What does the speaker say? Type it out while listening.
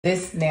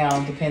This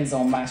now depends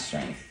on my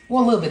strength.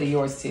 Well, a little bit of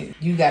yours too.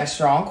 You got a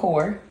strong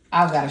core.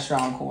 I've got a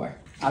strong core.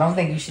 I don't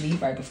think you should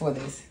eat right before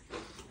this.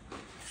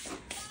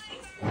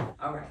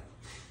 All right.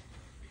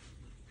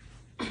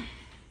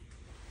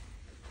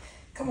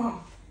 Come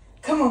on.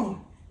 Come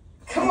on.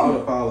 Come on. I'm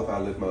gonna fall if I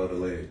lift my other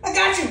leg. I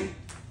got you.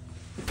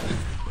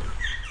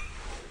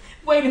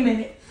 Wait a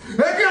minute. I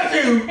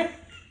got you.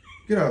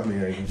 Get off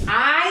me, Angel.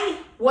 I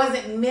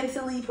wasn't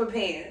mentally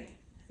prepared.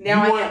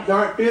 Now you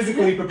aren't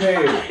physically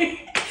prepared.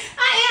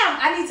 I am.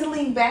 I need to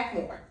lean back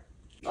more.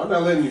 I'm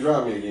not letting you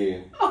drop me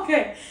again.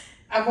 Okay.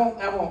 I won't.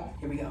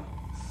 Here we go.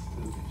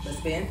 Let's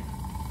bend.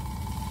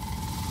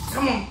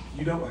 Come on.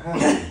 You don't have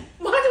me.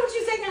 Why don't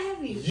you think I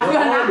have you? Your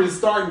arm is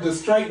starting to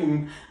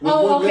straighten.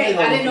 Oh, okay.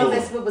 I didn't know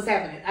that's what was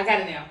happening. I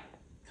got it now.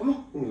 Come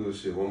on. Oh,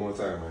 shit. One more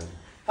time, man.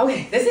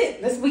 Okay, that's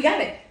it. We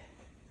got it.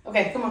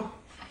 Okay, come on.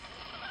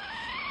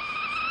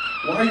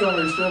 Why are you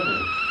always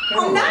struggling?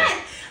 I'm not.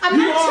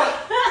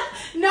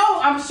 No,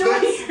 I'm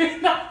showing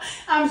you. No,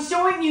 I'm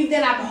showing you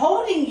that I'm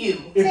holding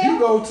you. If you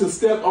go to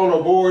step on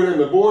a board and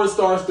the board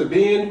starts to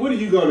bend, what are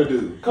you going to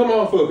do? Come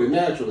off of it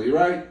naturally,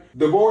 right?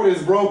 The board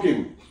is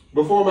broken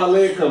before my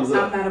leg comes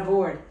up. I'm not a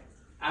board.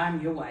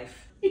 I'm your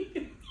wife.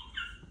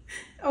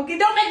 Okay,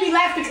 don't make me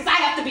laugh because I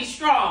have to be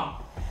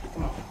strong.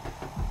 Come on.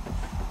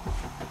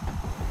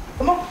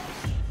 Come on.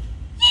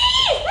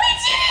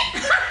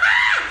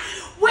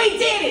 We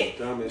did it!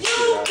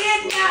 You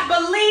did not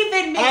believe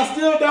in me. I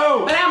still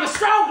don't. But I'm a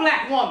strong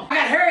black woman. I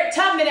got hurt,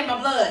 toughness in my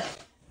blood.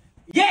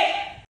 Yeah!